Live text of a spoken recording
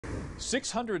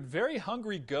600 very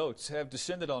hungry goats have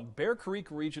descended on Bear Creek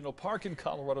Regional Park in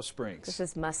Colorado Springs. This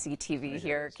is must-see TV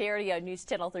here. KRDO News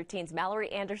Channel 13's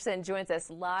Mallory Anderson joins us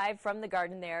live from the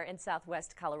garden there in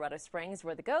southwest Colorado Springs,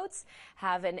 where the goats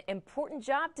have an important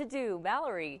job to do.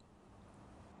 Mallory.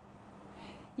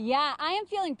 Yeah, I am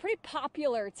feeling pretty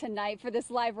popular tonight for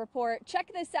this live report. Check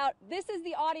this out. This is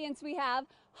the audience we have.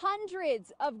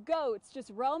 Hundreds of goats just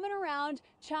roaming around,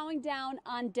 chowing down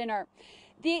on dinner.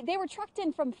 They were trucked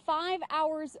in from 5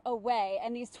 hours away,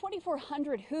 and these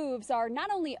 2,400 hooves are not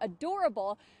only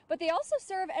adorable, but they also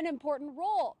serve an important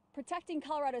role, protecting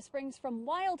Colorado Springs from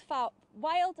wildfires.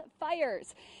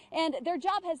 And their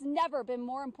job has never been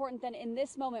more important than in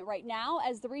this moment right now,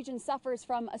 as the region suffers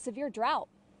from a severe drought.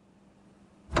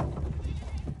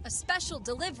 A special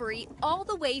delivery all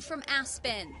the way from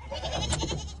Aspen.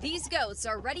 These goats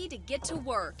are ready to get to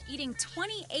work, eating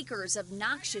 20 acres of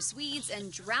noxious weeds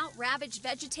and drought-ravaged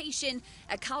vegetation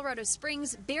at Colorado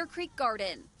Springs Bear Creek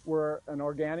Garden. We're an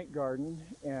organic garden,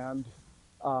 and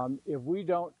if we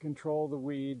don't control the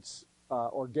weeds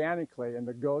organically, and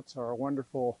the goats are a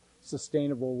wonderful,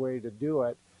 sustainable way to do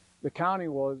it, the county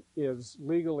is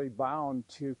legally bound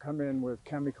to come in with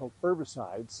chemical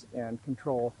herbicides and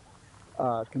control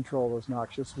those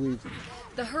noxious weeds.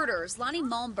 The herders, Lonnie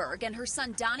Malmberg and her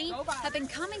son Donnie, have been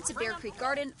coming to Bear Creek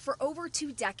Garden for over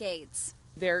 2 decades.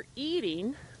 They're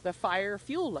eating the fire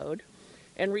fuel load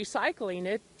and recycling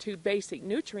it to basic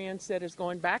nutrients that is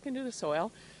going back into the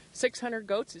soil. 600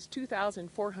 goats is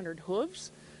 2,400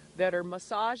 hooves that are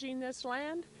massaging this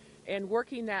land and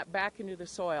working that back into the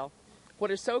soil.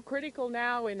 What is so critical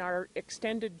now in our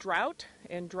extended drought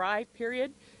and dry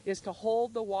period is to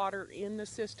hold the water in the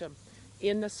system,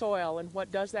 in the soil, and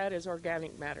what does that is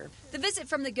organic matter. The visit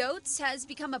from the goats has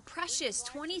become a precious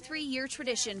 23-year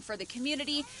tradition for the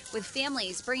community, with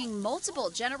families bringing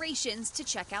multiple generations to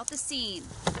check out the scene.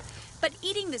 But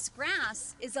eating this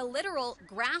grass is a literal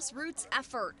grassroots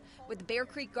effort, with Bear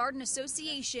Creek Garden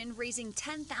Association raising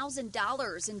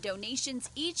 $10,000 in donations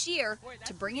each year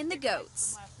to bring in the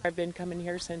goats. I've been coming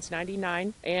here since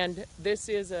 '99, and this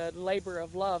is a labor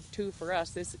of love too for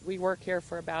us. We work here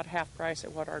for about half price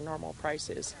at what our normal price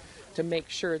is to make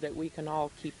sure that we can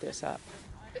all keep this up.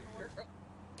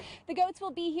 The goats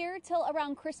will be here till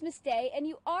around Christmas Day, and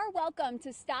you are welcome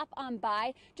to stop on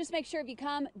by. Just make sure if you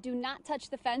come, do not touch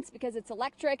the fence because it's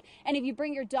electric, and if you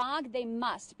bring your dog, they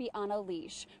must be on a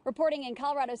leash. Reporting in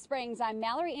Colorado Springs, I'm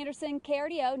Mallory Anderson,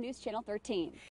 KRDO News Channel 13.